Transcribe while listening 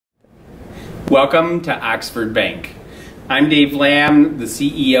Welcome to Oxford Bank. I'm Dave Lamb, the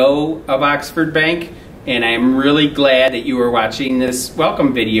CEO of Oxford Bank, and I'm really glad that you are watching this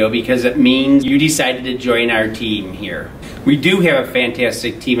welcome video because it means you decided to join our team here. We do have a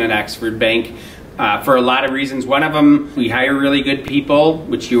fantastic team at Oxford Bank for a lot of reasons. One of them, we hire really good people,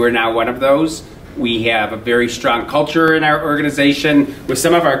 which you are now one of those. We have a very strong culture in our organization with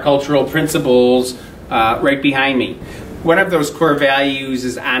some of our cultural principles right behind me. One of those core values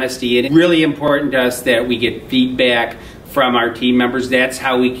is honesty, and it's really important to us that we get feedback from our team members. That's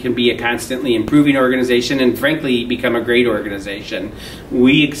how we can be a constantly improving organization and frankly become a great organization.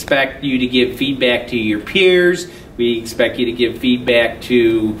 We expect you to give feedback to your peers. We expect you to give feedback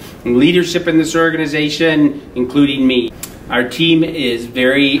to leadership in this organization, including me. Our team is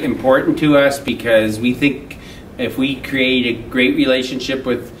very important to us because we think if we create a great relationship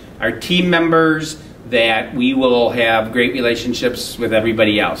with our team members, that we will have great relationships with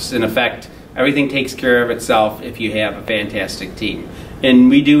everybody else. In effect, everything takes care of itself if you have a fantastic team. And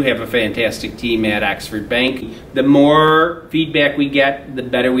we do have a fantastic team at Oxford Bank. The more feedback we get, the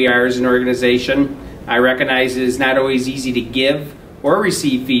better we are as an organization. I recognize it is not always easy to give or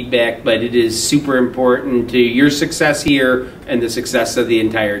receive feedback, but it is super important to your success here and the success of the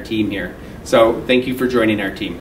entire team here. So thank you for joining our team.